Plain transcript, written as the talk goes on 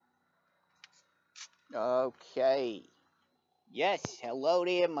Okay. Yes, hello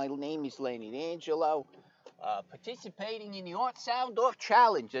there. My name is Lenny Angelo. Participating in the Art Sound Off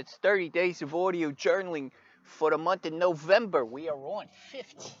Challenge. That's 30 days of audio journaling for the month of November. We are on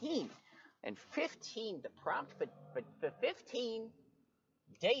 15. And 15, the prompt for 15,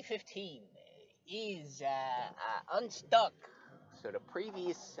 day 15, is unstuck. So the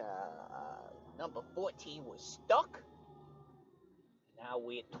previous number 14 was stuck. Now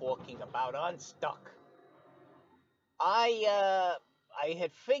we're talking about unstuck. I uh, I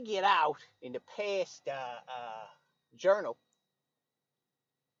had figured out in the past journal,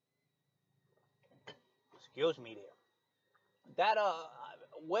 excuse me there, that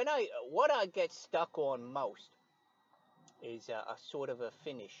when I what I get stuck on most is a sort of a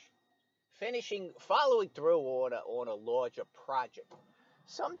following through on a larger project.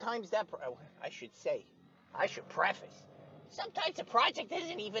 Sometimes I should say, I should preface. Sometimes the project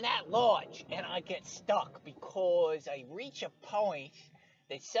isn't even that large, and I get stuck because I reach a point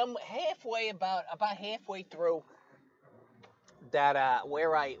that some halfway about halfway through that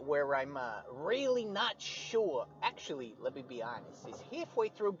where I'm really not sure. Actually, let me be honest. It's halfway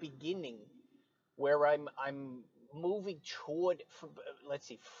through beginning where I'm moving toward. Let's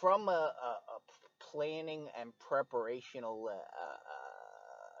see, from a planning and preparational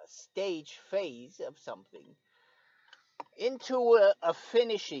stage phase of something into a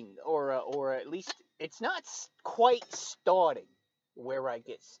finishing or at least it's not quite starting where I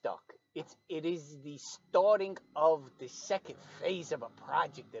get stuck. It is the starting of the second phase of a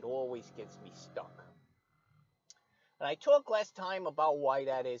project that always gets me stuck. And I talked last time about why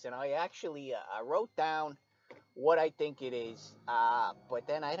that is, and I actually I wrote down what I think it is, but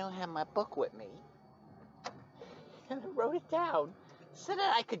then I don't have my book with me, and I wrote it down so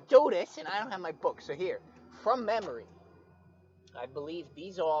that I could do this, and I don't have my book. So here, from memory, I believe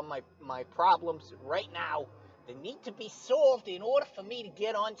these are my problems right now that need to be solved in order for me to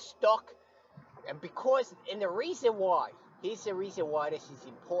get unstuck. And the reason why, here's the reason why this is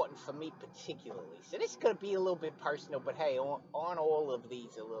important for me particularly. So this is going to be a little bit personal, but hey, on all of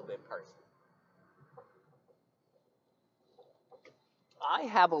these, a little bit personal. I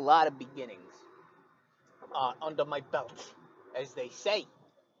have a lot of beginnings under my belt, as they say.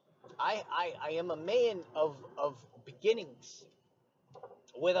 I am a man of beginnings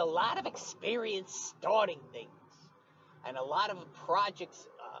with a lot of experience starting things and a lot of projects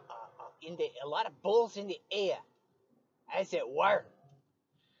a lot of balls in the air, as it were.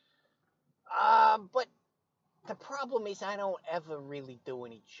 But the problem is I don't ever really do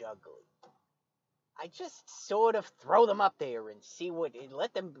any juggling. I just sort of throw them up there and see what and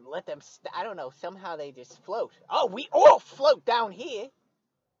let them. I don't know. Somehow they just float. Oh, we all float down here.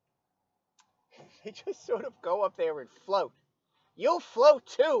 They just sort of go up there and float. You'll float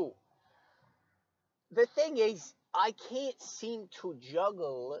too. The thing is, I can't seem to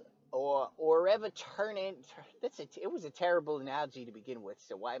juggle or ever turn in. It was a terrible analogy to begin with.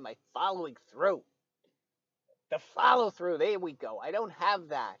 So why am I following through? The follow through. There we go. I don't have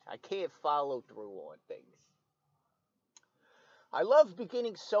that. I can't follow through on things. I love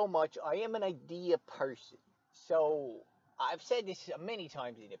beginning so much. I am an idea person. So I've said this many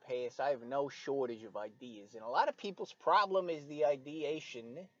times in the past. I have no shortage of ideas, and a lot of people's problem is the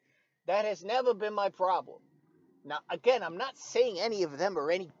ideation. That has never been my problem. Now, again, I'm not saying any of them are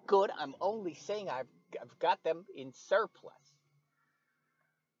any good. I'm only saying I've got them in surplus.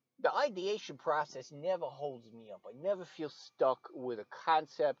 The ideation process never holds me up. I never feel stuck with a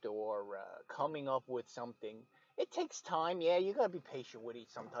concept or coming up with something. It takes time, yeah. You gotta be patient with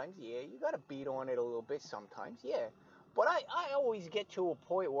it sometimes, yeah. You gotta beat on it a little bit sometimes, yeah. But I always get to a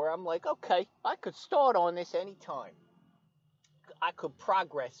point where I'm like, okay, I could start on this anytime. I could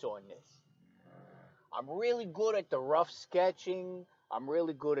progress on this. I'm really good at the rough sketching. I'm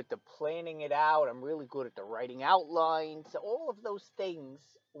really good at the planning it out. I'm really good at the writing outlines. All of those things,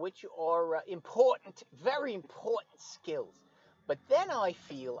 which are important, very important skills. But then I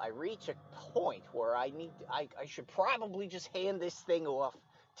feel I reach a point where I should probably just hand this thing off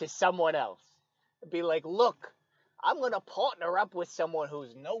to someone else. Be like, look, I'm going to partner up with someone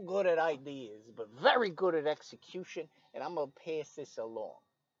who's no good at ideas, but very good at execution, and I'm going to pass this along.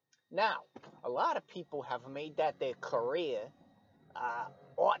 Now, a lot of people have made that their career. Uh,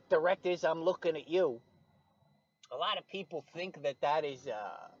 Art directors, I'm looking at you. A lot of people think that that is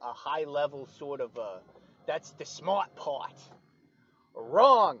a high level sort of that's the smart part.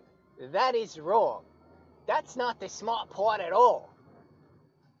 Wrong. That is wrong. That's not the smart part at all.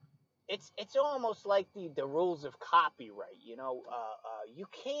 It's almost like the rules of copyright. You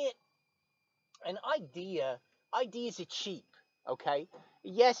can't an ideas are cheap. Okay?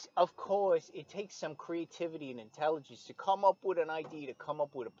 Yes, of course, it takes some creativity and intelligence to come up with an idea, to come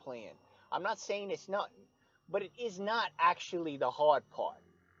up with a plan. I'm not saying it's not, but it is not actually the hard part.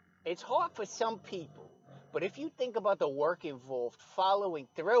 It's hard for some people, but if you think about the work involved following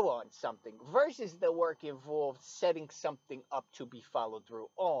through on something versus the work involved setting something up to be followed through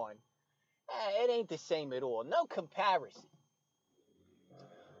on, it ain't the same at all. No comparison.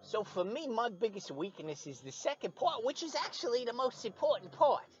 So for me, my biggest weakness is the second part, which is actually the most important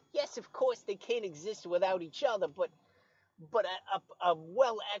part. Yes, of course, they can't exist without each other, but a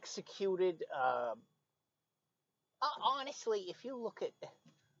well executed. Honestly, if you look at,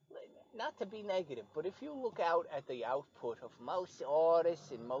 not to be negative, but if you look out at the output of most artists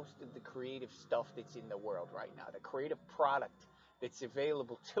and most of the creative stuff that's in the world right now, the creative product that's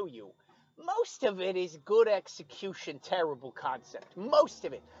available to you, most of it is good execution, terrible concept. Most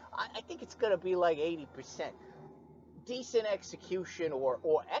of it. I think it's going to be like 80% decent execution or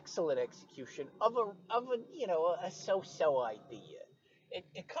excellent execution of a a so-so idea.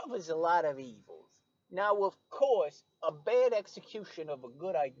 It covers a lot of evils. Now, of course, a bad execution of a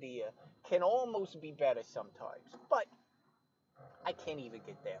good idea can almost be better sometimes, but I can't even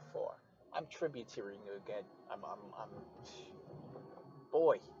get that far. I'm tributating again. I'm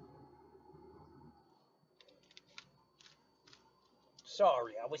boy.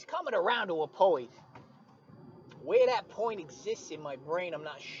 Sorry, I was coming around to a point. Where that point exists in my brain, I'm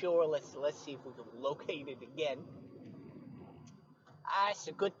not sure. Let's see if we can locate it again. That's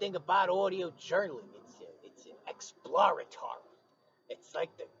a good thing about audio journaling. It's an exploratory. It's like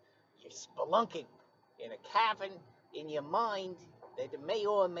you're spelunking in a cavern in your mind that may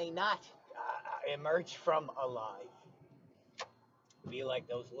or may not emerge from alive. Be like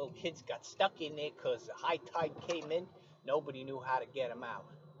those little kids got stuck in there because the high tide came in. Nobody knew how to get them out.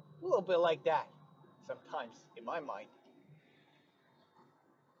 A little bit like that sometimes in my mind.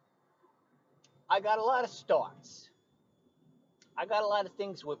 I got a lot of starts. I got a lot of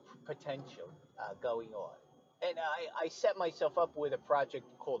things with potential going on. And I set myself up with a project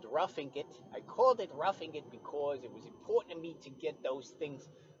called Roughing It. I called it Roughing It because it was important to me to get those things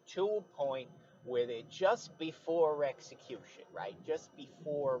to a point where they're just before execution, right? Just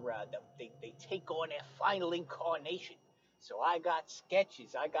before they take on their final incarnation. So I got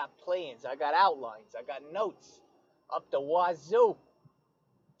sketches, I got plans, I got outlines, I got notes up the wazoo.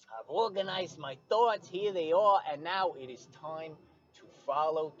 I've organized my thoughts. Here they are. And now it is time to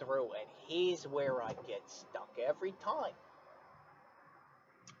follow through. And here's where I get stuck every time.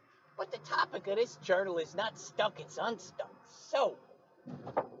 But the topic of this journal is not stuck, it's unstuck. So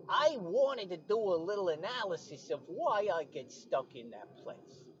I wanted to do a little analysis of why I get stuck in that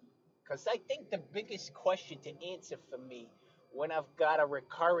place. Because I think the biggest question to answer for me when I've got a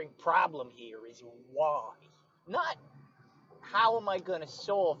recurring problem here is why. Not how am I going to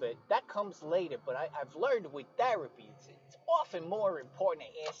solve it? That comes later, but I've learned with therapy, it's often more important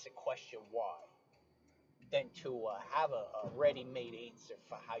to ask the question why than to have a ready made answer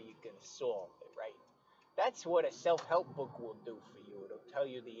for how you're going to solve it, right? That's what a self help book will do for you. It'll tell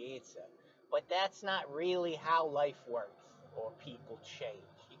you the answer. But that's not really how life works or people change.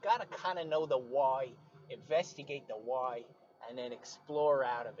 You got to kind of know the why, investigate the why, and then explore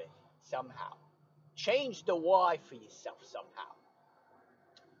out of it somehow. Change the why for yourself somehow.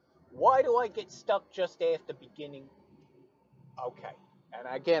 Why do I get stuck just after beginning? Okay. And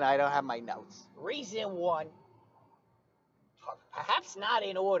again, I don't have my notes. Reason one, perhaps not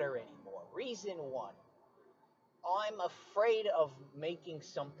in order anymore. Reason one, I'm afraid of making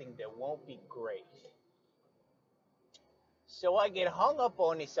something that won't be great. So I get hung up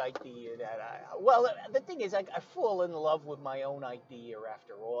on this idea that well, the thing is, I fall in love with my own idea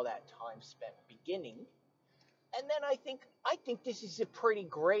after all that time spent beginning. And then I think this is a pretty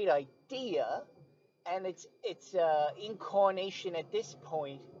great idea, and its incarnation at this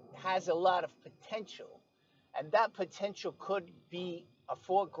point has a lot of potential, and that potential could be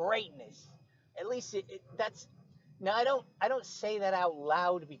for greatness. At least that's now I don't say that out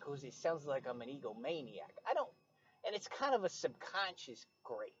loud because it sounds like I'm an egomaniac. I don't, and it's kind of a subconscious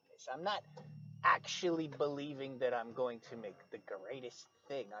greatness. I'm not actually believing that I'm going to make the greatest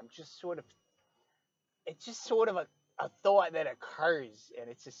thing. I'm just sort of it's just sort of a thought that occurs, and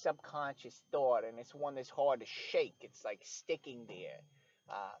it's a subconscious thought, and it's one that's hard to shake. It's like sticking there.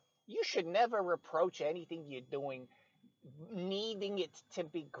 You should never reproach anything you're doing needing it to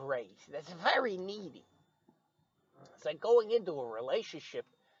be great. That's very needy. It's like going into a relationship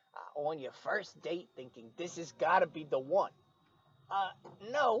on your first date thinking this has got to be the one. uh,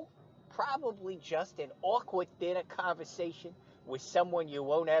 no, probably just an awkward dinner conversation with someone you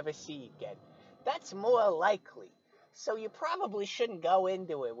won't ever see again. That's more likely. So you probably shouldn't go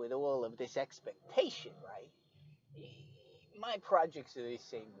into it with all of this expectation, right? My projects are the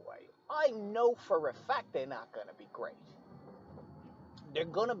same way. I know for a fact they're not going to be great. They're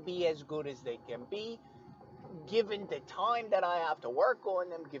going to be as good as they can be, given the time that I have to work on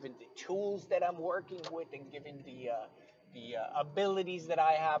them, given the tools that I'm working with, and given the abilities that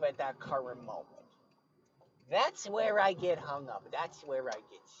I have at that current moment. That's where I get hung up. That's where I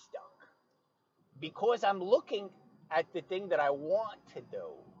get stuck. Because I'm looking at the thing that I want to do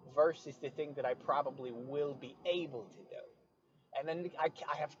versus the thing that I probably will be able to do. And then I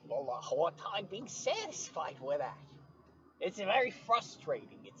have a hard time being satisfied with that. It's very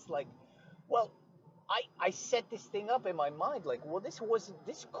frustrating. It's like, well, I set this thing up in my mind like, well, this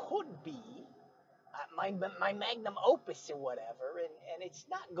could be my magnum opus or whatever, and it's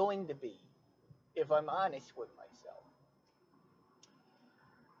not going to be, if I'm honest with myself.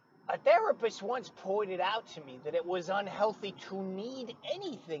 A therapist once pointed out to me that it was unhealthy to need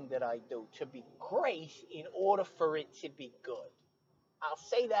anything that I do to be great in order for it to be good. I'll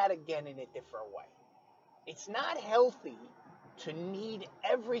say that again in a different way. It's not healthy to need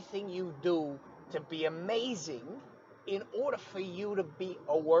everything you do to be amazing in order for you to be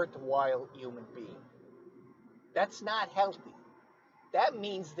a worthwhile human being. That's not healthy. That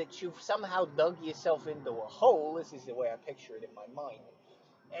means that you've somehow dug yourself into a hole. This is the way I picture it in my mind.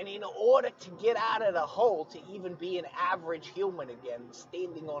 And in order to get out of the hole, to even be an average human again,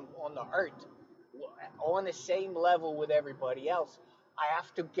 standing on the earth, on the same level with everybody else, I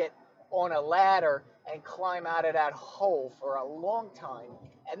have to get on a ladder and climb out of that hole for a long time.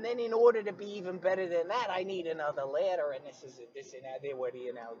 And then in order to be even better than that, I need another ladder. And this and that there where the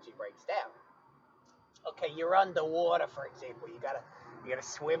analogy breaks down. Okay, you're underwater, for example. You gotta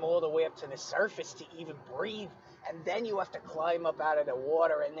swim all the way up to the surface to even breathe, and then you have to climb up out of the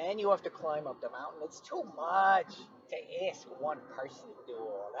water, and then you have to climb up the mountain. It's too much to ask one person to do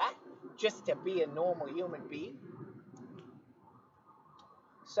all that just to be a normal human being.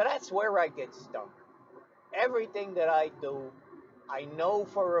 So that's where I get stuck. Everything that I do, I know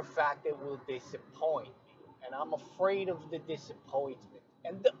for a fact it will disappoint me, and I'm afraid of the disappointment.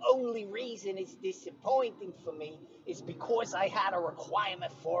 And the only reason it's disappointing for me is because I had a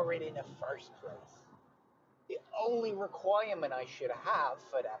requirement for it in the first place. The only requirement I should have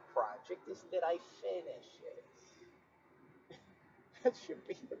for that project is that I finish it. That should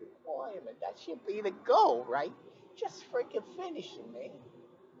be the requirement. That should be the goal, right? Just freaking finish it, man.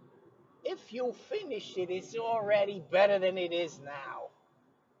 If you finish it, it's already better than it is now.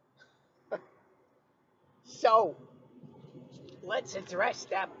 So, let's address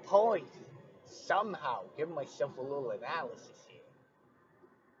that point somehow. Give myself a little analysis here.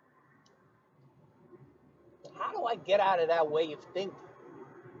 How do I get out of that way of thinking?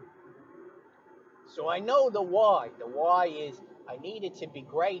 So I know the why. The why is I needed to be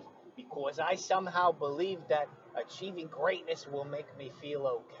great because I somehow believe that achieving greatness will make me feel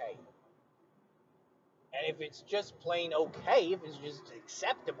okay. And if it's just plain okay, if it's just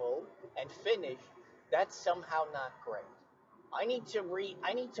acceptable and finished, that's somehow not great. I need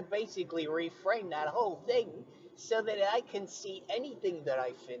to basically reframe that whole thing so that I can see anything that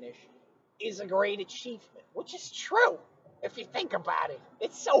I finish is a great achievement, which is true if you think about it.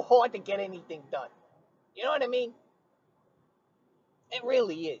 It's so hard to get anything done. You know what I mean? It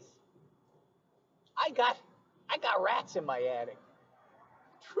really is. I got I got rats in my attic.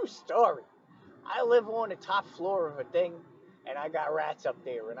 True story. I live on the top floor of a thing, and I got rats up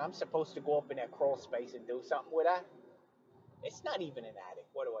there, and I'm supposed to go up in that crawl space and do something with that. It's not even an attic.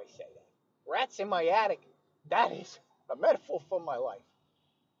 What do I say that? Rats in my attic. That is a metaphor for my life.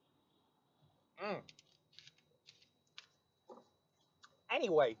 Mm.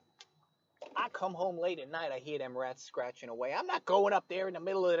 Anyway, I come home late at night. I hear them rats scratching away. I'm not going up there in the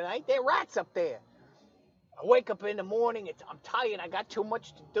middle of the night. There are rats up there. I wake up in the morning. I'm tired. I got too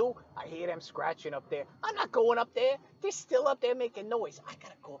much to do. I hear them scratching up there. I'm not going up there. They're still up there making noise. I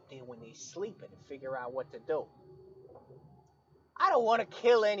gotta go up there when they're sleeping and figure out what to do. I don't want to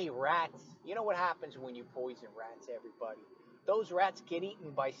kill any rats. You know what happens when you poison rats, everybody? Those rats get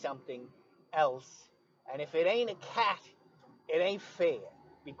eaten by something else. And if it ain't a cat, it ain't fair.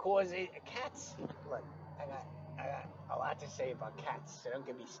 Because cats, look, I got a lot to say about cats, so don't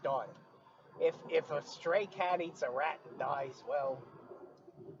get me started. If a stray cat eats a rat and dies, well,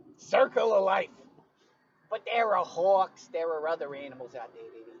 circle of life. But there are hawks, there are other animals out there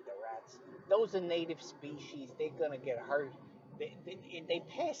that eat the rats. Those are native species. They're gonna get hurt. They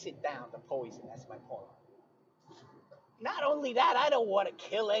pass it down, the poison. That's my point. Not only that, I don't want to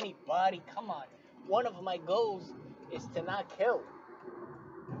kill anybody. Come on. One of my goals is to not kill.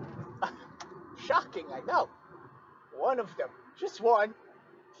 Shocking, I know. One of them, just one.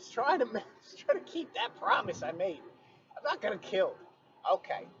 Just trying to keep that promise I made. I'm not gonna kill.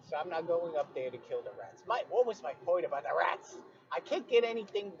 Okay, so I'm not going up there to kill the rats. What was my point about the rats? I can't get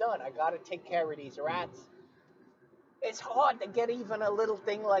anything done. I gotta take care of these rats. It's hard to get even a little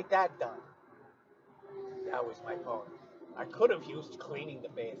thing like that done. That was my point. I could have used cleaning the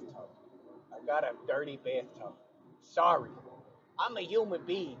bathtub. I got a dirty bathtub. Sorry. I'm a human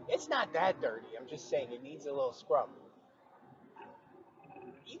being. It's not that dirty. I'm just saying it needs a little scrub.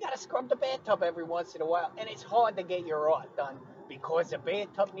 You gotta scrub the bathtub every once in a while, and it's hard to get your art done because the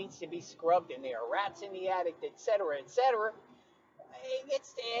bathtub needs to be scrubbed, and there are rats in the attic, etc., etc. It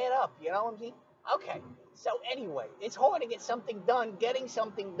gets to add up, you know what I'm saying? Okay, so anyway, it's hard to get something done. Getting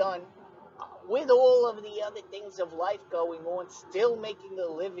something done with all of the other things of life going on, still making a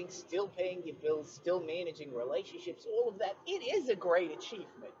living, still paying your bills, still managing relationships, all of that, it is a great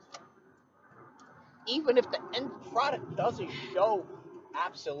achievement. Even if the end product doesn't show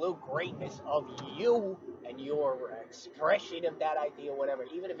absolute greatness of you and your expression of that idea, whatever,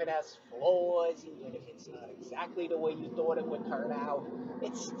 even if it has flaws, even if it's not exactly the way you thought it would turn out,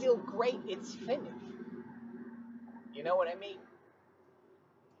 it's still great. It's finished. You know what I mean?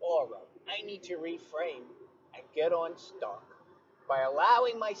 All right, I need to reframe and get unstuck by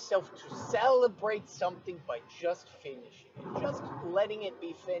allowing myself to celebrate something by just finishing it, just letting it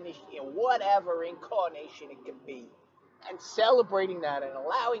be finished in whatever incarnation it can be, and celebrating that and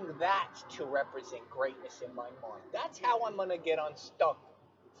allowing that to represent greatness in my mind. That's how I'm going to get unstuck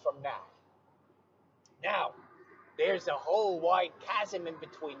from that. Now, there's a whole wide chasm in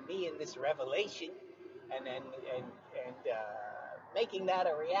between me and this revelation, and and making that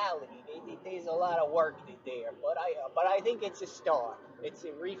a reality. There's a lot of work there, but I think it's a start. It's a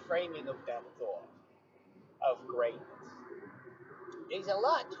reframing of that thought of greatness. There's a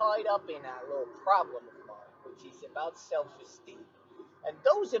lot tied up in that little problem of mine, which is about self-esteem, and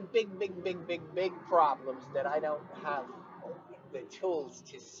those are big problems that I don't have the tools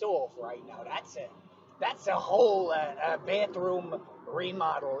to solve right now. That's a whole bathroom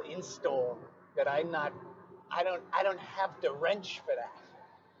remodel install that I don't have the wrench for that.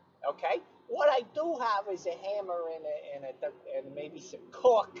 Okay, what I do have is a hammer and maybe some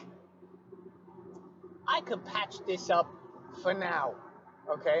caulk. I could patch this up for now.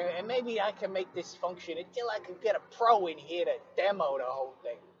 Okay, and maybe I can make this function until I can get a pro in here to demo the whole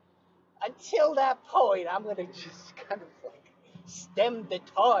thing. Until that point, I'm gonna just kind of like stem the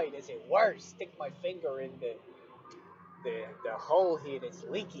tide, as it were. Stick my finger in the hole here that's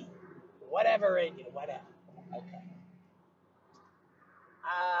leaky. Whatever. Okay.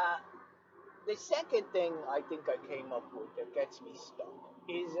 Uh, the second thing I think I came up with that gets me stuck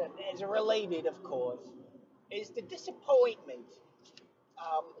is related, of course, is the disappointment.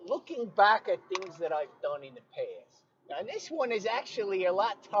 Looking back at things that I've done in the past. Now, this one is actually a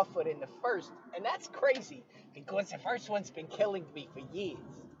lot tougher than the first, and that's crazy because the first one's been killing me for years.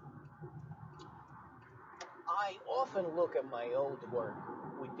 I often look at my old work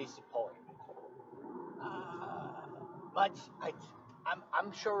with disappointment. Uh, much,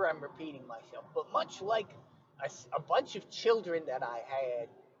 I'm sure I'm repeating myself, but much like a bunch of children that I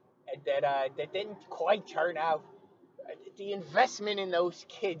had that didn't quite turn out, the investment in those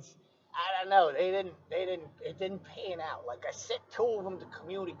kids, I don't know, it didn't pan out. Like I sent two of them to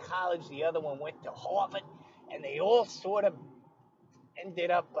community college, the other one went to Harvard, and they all sort of ended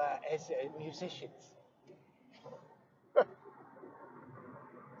up as musicians.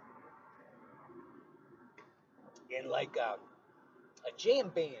 In like a jam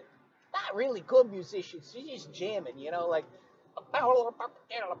band. Not really good musicians, they're just jamming, like a barrel,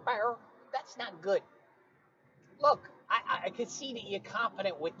 that's not good. Look, I can see that you're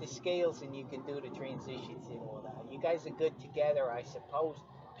competent with the scales and you can do the transitions and all that. You guys are good together, I suppose.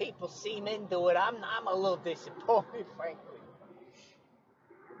 People seem into it. I'm a little disappointed, frankly.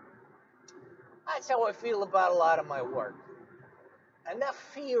 That's how I feel about a lot of my work. And that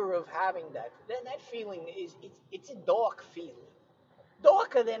fear of having that feeling it's a dark feeling.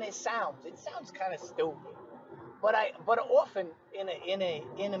 Darker than it sounds. It sounds kind of stupid. But often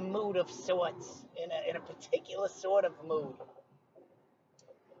in a mood of sorts, in a particular sort of mood,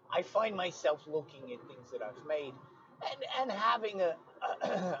 I find myself looking at things that I've made and having a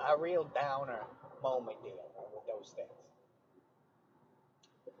real downer moment there with those things.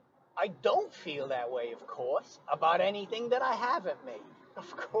 I don't feel that way, of course, about anything that I haven't made,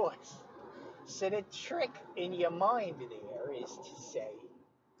 of course. So the trick in your mind there is to say,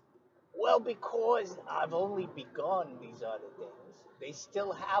 well, because I've only begun these other things, they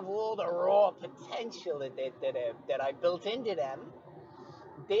still have all the raw potential that I built into them.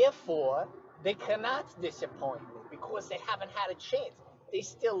 Therefore, they cannot disappoint me because they haven't had a chance. They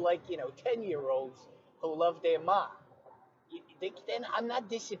still like 10-year-olds who love their mom. Then I'm not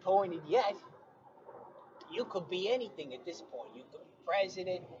disappointed yet. You could be anything at this point. You could be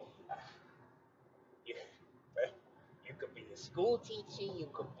president. You, you could be a school teacher. You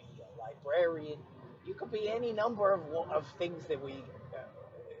could be a librarian. You could be any number of things that we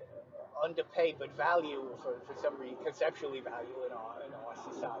underpay but value for some reason, conceptually value in our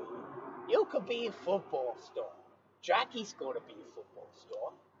society. You could be a football star. Jackie's going to be a football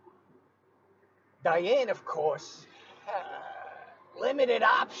star. Diane, of course, limited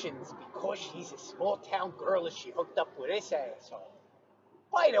options because she's a small town girl and she hooked up with this asshole.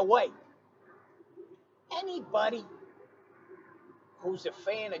 By the way, anybody who's a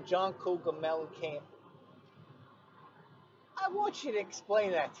fan of John Cougar Mellencamp, I want you to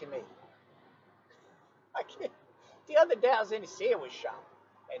explain that to me. I can't. The other day I was in a sandwich shop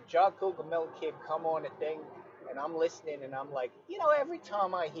and John Cougar Mellencamp come on the thing and I'm listening and I'm like, every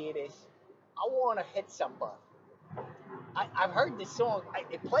time I hear this, I want to hit somebody. I've heard this song.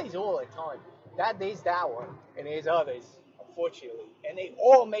 It plays all the time. There's that one, and there's others, unfortunately, and they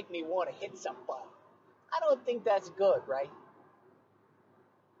all make me want to hit somebody. I don't think that's good, right?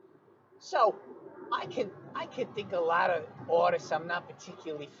 So, I can think a lot of artists I'm not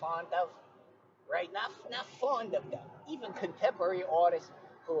particularly fond of, right? Not fond of them. Even contemporary artists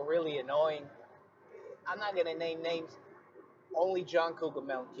who are really annoying. I'm not gonna name names. Only John Cougar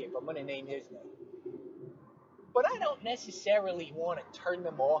Mellencamp. I'm gonna name his name. But I don't necessarily want to turn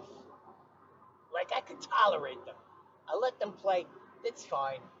them off. Like I can tolerate them. I let them play. It's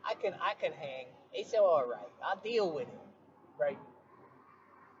fine. I can hang. It's all right. I'll deal with it. Right.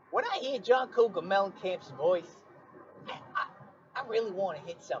 When I hear John Cougar Mellencamp's voice, I really want to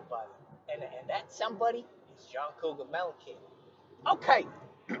hit somebody, and that somebody is John Cougar Mellencamp. Okay.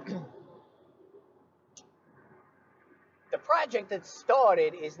 The project that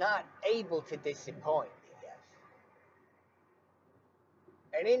started is not able to disappoint me yet.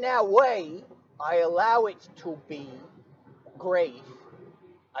 And in that way, I allow it to be great,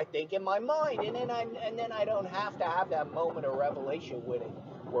 I think, in my mind, and then I don't have to have that moment of revelation with it,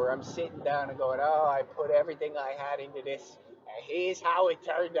 where I'm sitting down and going, "Oh, I put everything I had into this, and here's how it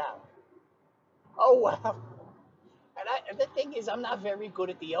turned out." Oh well. And the thing is, I'm not very good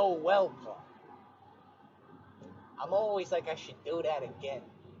at the "oh well" part. I'm always like, I should do that again.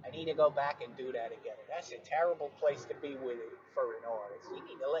 I need to go back and do that again. And that's a terrible place to be with it for an artist. You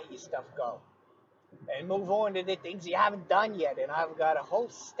need to let your stuff go and move on to the things you haven't done yet. And I've got a whole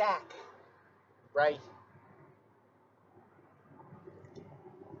stack, right?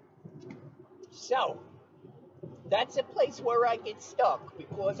 So that's a place where I get stuck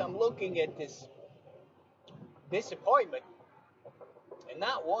because I'm looking at this disappointment and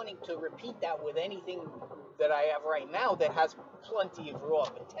not wanting to repeat that with anything that I have right now that has plenty of raw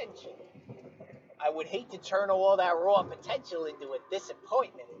potential. I would hate to turn all that raw potential into a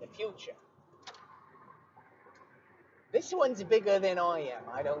disappointment in the future. This one's bigger than I am.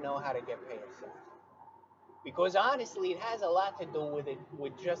 I don't know how to get past that. Because honestly, it has a lot to do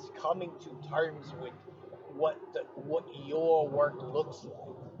with just coming to terms with what your work looks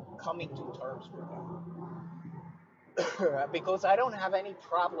like. Coming to terms with that. Because I don't have any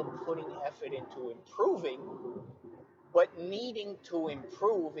problem putting effort into improving, but needing to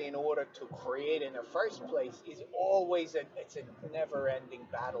improve in order to create in the first place is always it's a never-ending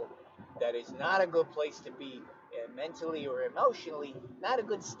battle. That is not a good place to be mentally or emotionally. Not a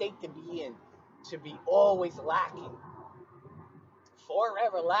good state to be in. To be always lacking,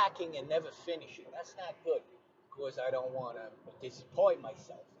 forever lacking and never finishing. That's not good because I don't want to disappoint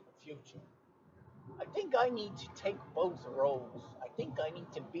myself in the future. I think I need to take both roles. I think I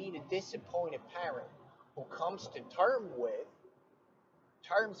need to be the disappointed parent who comes to terms with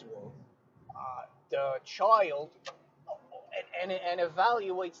the child and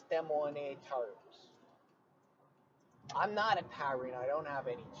evaluates them on their terms. I'm not a parent. I don't have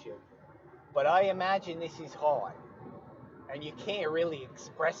any children, but I imagine this is hard. And you can't really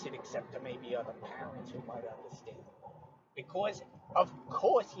express it except to maybe other parents who might understand. Because, of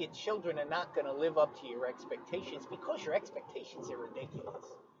course, your children are not going to live up to your expectations because your expectations are ridiculous.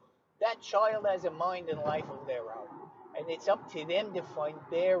 That child has a mind and life of their own. And it's up to them to find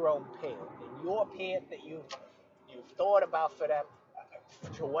their own path. And your path that you've thought about for them,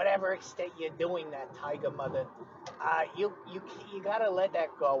 to whatever extent you're doing that, Tiger Mother, you gotta let that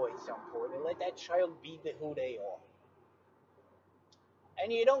go at some point and let that child be who they are.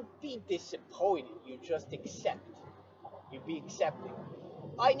 And you don't be disappointed, you just accept. You be accepting.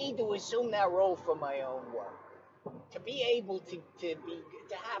 I need to assume that role for my own work. To be able to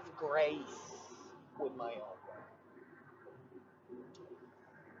have grace with my own work.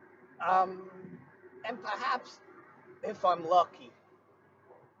 Um, and perhaps, if I'm lucky,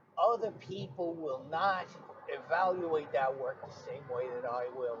 other people will not evaluate that work the same way that I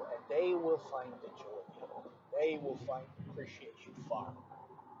will, and they will find the joy in it. They will find appreciation for it.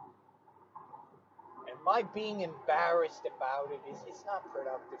 And my being embarrassed about it is it's not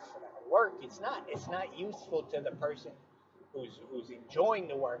productive for that work. It's not useful to the person who's enjoying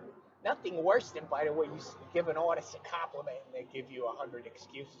the work. Nothing worse than, by the way, you give an artist a compliment and they give you 100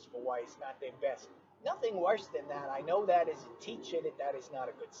 excuses for why it's not their best. Nothing worse than that. I know that as a teacher that is not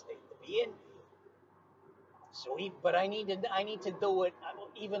a good state to be in. So, but I need to do it,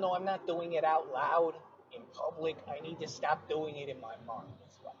 even though I'm not doing it out loud in public. I need to stop doing it in my mind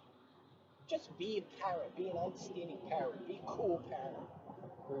as well. Just be a parent, be an outstanding parent, be a cool parent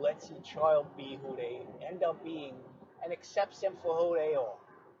who lets your child be who they end up being and accepts them for who they are.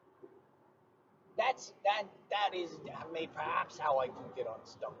 That is perhaps how I can get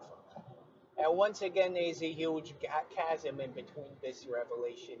unstuck from that. And once again, there's a huge chasm in between this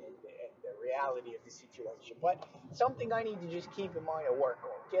revelation and the reality of the situation. But something I need to just keep in mind and work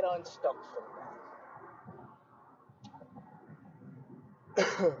on. Get unstuck from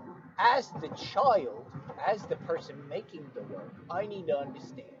that. As the child, as the person making the work, I need to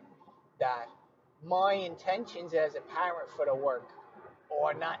understand that my intentions as a parent for the work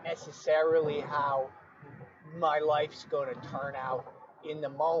are not necessarily how my life's going to turn out in the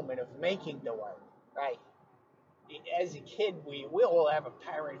moment of making the work, right? As a kid, we all have a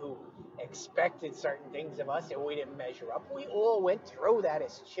parent who expected certain things of us and we didn't measure up. We all went through that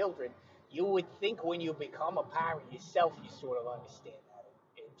as children. You would think when you become a parent yourself, you sort of understand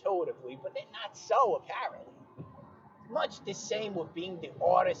that intuitively, but they're not so, apparently. Much the same with being the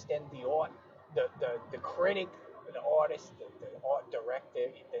artist and the critic, the artist, the art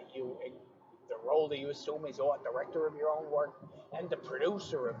director that you, the role that you assume as art director of your own work, and the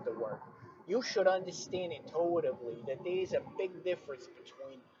producer of the work. You should understand intuitively that there's a big difference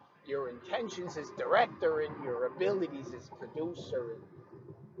between your intentions as director and your abilities as producer.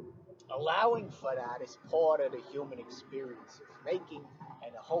 And allowing for that is part of the human experience of making,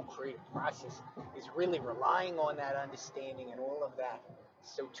 and the whole creative process is really relying on that understanding and all of that.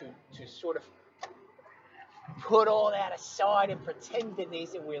 So to sort of put all that aside and pretend that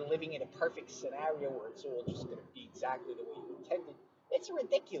we're living in a perfect scenario where it's all just going to be exactly the way you intended, it's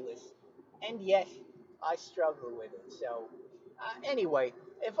ridiculous. And yet, I struggle with it. So, anyway,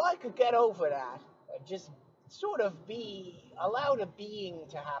 if I could get over that and just sort of allow the being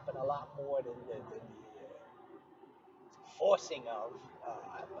to happen a lot more than the forcing of,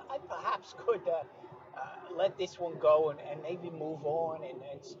 I perhaps could let this one go and maybe move on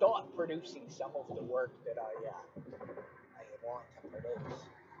and start producing some of the work that I want to produce.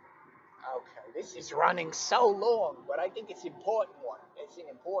 Okay, this is running so long, but I think it's important one. It's an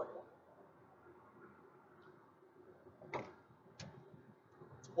important one.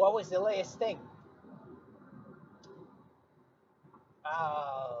 What was the last thing?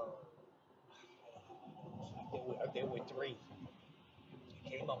 Uh, there were three. I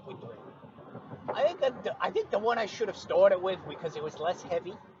came up with three. I think the one I should have started with because it was less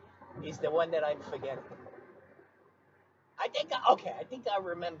heavy is the one that I'm forgetting. I think I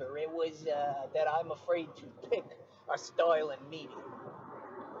remember. It was that I'm afraid to pick a style and medium.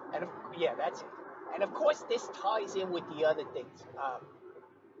 And yeah, that's it. And of course, this ties in with the other things.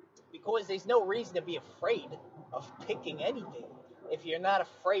 Because there's no reason to be afraid of picking anything if you're not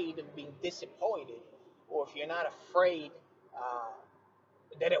afraid of being disappointed, or if you're not afraid uh,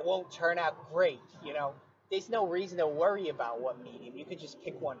 that it won't turn out great. There's no reason to worry about what medium. You could just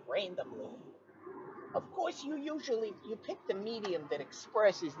pick one randomly. Of course, you pick the medium that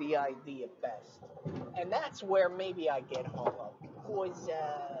expresses the idea best, and that's where maybe I get hung up because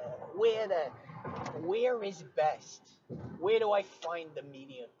where is best? Where do I find the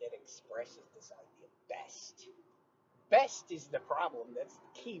medium that expresses this idea best? Best is the problem. That's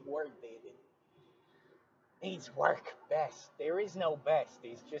the key word there. That needs work. Best. There is no best.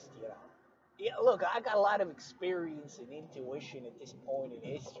 There's just. Yeah, look, I got a lot of experience and intuition at this point in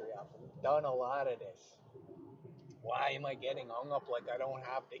history. I've done a lot of this. Why am I getting hung up like I don't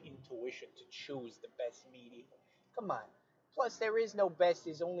have the intuition to choose the best medium? Come on. Plus, there is no best.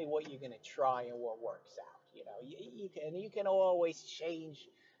 There's only what you're gonna try and what works out. You can always change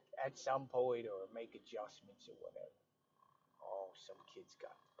at some point or make adjustments or whatever. Oh, some kids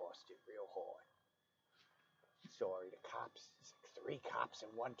got busted real hard. Sorry, the cops. It's like three cops in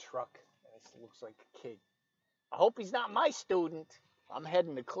one truck. And this looks like a kid. I hope he's not my student. I'm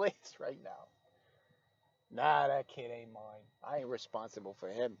heading to class right now. Nah, that kid ain't mine. I ain't responsible for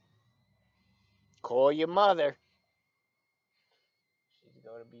him. Call your mother. She's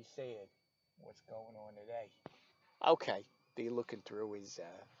ought to be saying what's going on today. Okay, they're looking through his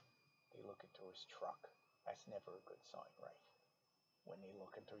truck. That's never a good sign, right? When they're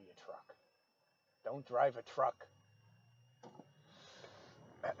looking through your truck. Don't drive a truck.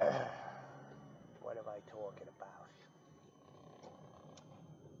 What am I talking about?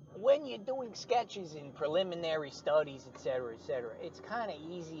 When you're doing sketches and preliminary studies, etc., it's kind of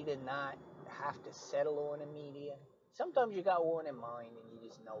easy to not have to settle on a medium. Sometimes you got one in mind and you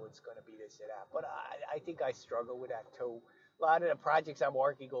just know it's going to be this or that. But I think I struggle with that too. A lot of the projects I'm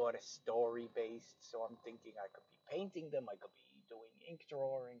working on are story based, so I'm thinking I could be painting them, I could be doing ink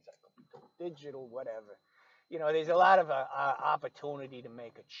drawings, I could be doing digital, whatever. There's a lot of opportunity to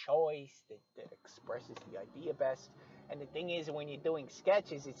make a choice that expresses the idea best. And the thing is, when you're doing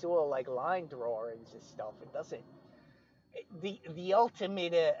sketches, it's all like line drawings and stuff. It doesn't. The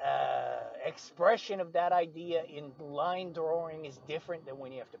ultimate expression of that idea in line drawing is different than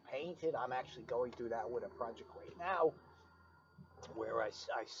when you have to paint it. I'm actually going through that with a project right now, where I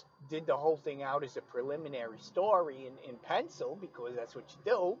did the whole thing out as a preliminary story in pencil, because that's what you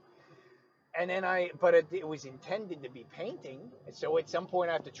do. And then but it was intended to be painting. And so at some point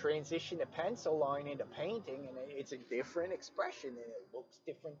I have to transition the pencil line into painting, and it's a different expression, and it looks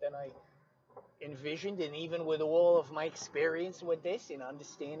different than I envisioned. And even with all of my experience with this and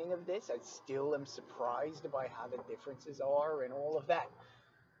understanding of this, I still am surprised by how the differences are and all of that.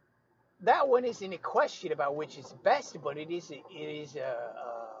 That one isn't a question about which is best, but it is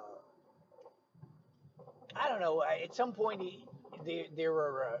I don't know. At some point, there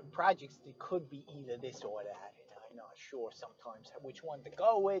are projects that could be either this or that, and I'm not sure sometimes which one to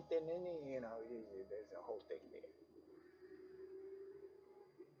go with, and then there's a whole thing there.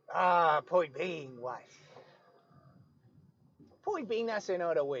 Point being, what? Point being, that's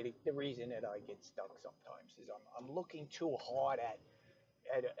another way. The reason that I get stuck sometimes is I'm looking too hard at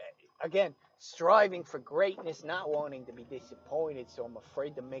again, striving for greatness, not wanting to be disappointed, so I'm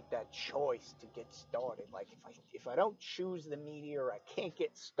afraid to make that choice to get started. Like if I don't choose the meteor, I can't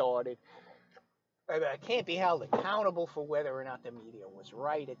get started. I can't be held accountable for whether or not the meteor was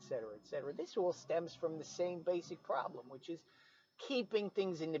right, etc., etc. This all stems from the same basic problem, which is keeping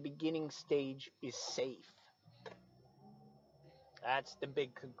things in the beginning stage is safe. That's the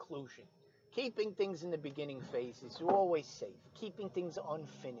big conclusion. Keeping things in the beginning phase is always safe. Keeping things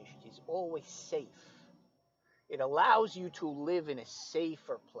unfinished is always safe. It allows you to live in a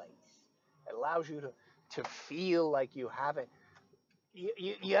safer place. It allows you to feel like you haven't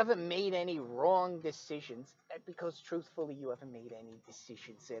made any wrong decisions, because truthfully you haven't made any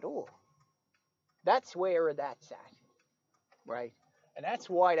decisions at all. That's where that's at, right? And that's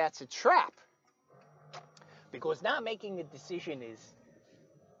why that's a trap. Because not making a decision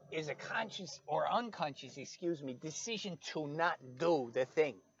is a conscious or unconscious, decision to not do the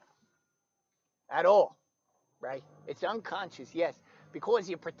thing at all, right? It's unconscious, yes, because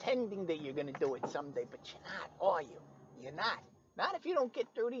you're pretending that you're going to do it someday, but you're not, are you? You're not. Not if you don't get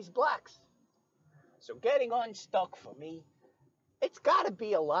through these blocks. So getting unstuck for me, it's got to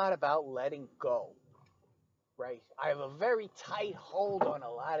be a lot about letting go, right? I have a very tight hold on a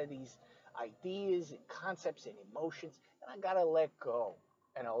lot of these ideas and concepts and emotions, and I got to let go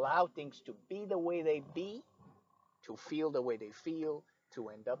and allow things to be the way they be, to feel the way they feel, to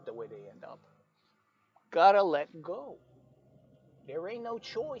end up the way they end up. Gotta let go. There ain't no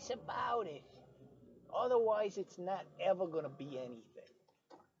choice about it. Otherwise, it's not ever gonna be anything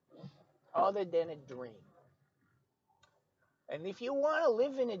other than a dream. And if you want to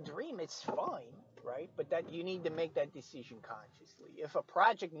live in a dream, it's fine, right? But that you need to make that decision consciously. If a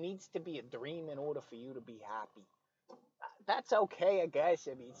project needs to be a dream in order for you to be happy, that's okay, I guess.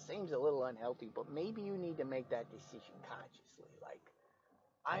 I mean, it seems a little unhealthy, but maybe you need to make that decision consciously. Like,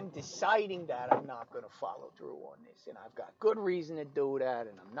 I'm deciding that I'm not going to follow through on this, and I've got good reason to do that,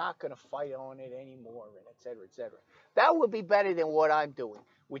 and I'm not going to fight on it anymore, and et cetera, et cetera. That would be better than what I'm doing,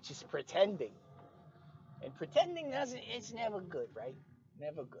 which is pretending. And pretending it's never good, right?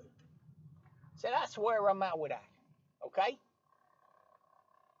 Never good. So that's where I'm at with that. Okay?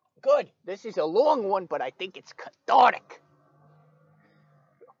 Good. This is a long one, but I think it's cathartic.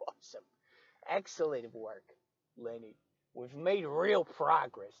 Awesome. Excellent work, Lenny. We've made real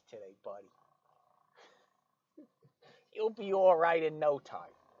progress today, buddy. You'll be all right in no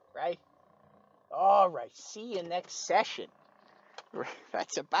time, right? All right. See you next session.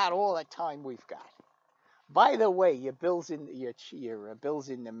 That's about all the time we've got. By the way, your bill's in your bill's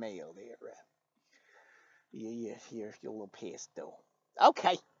in the mail there. Your little past due.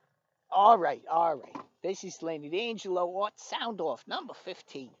 Okay. All right. This is Lenny D'Angelo. Sound off number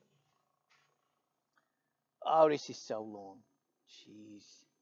 15. Oh, this is so long. Jeez.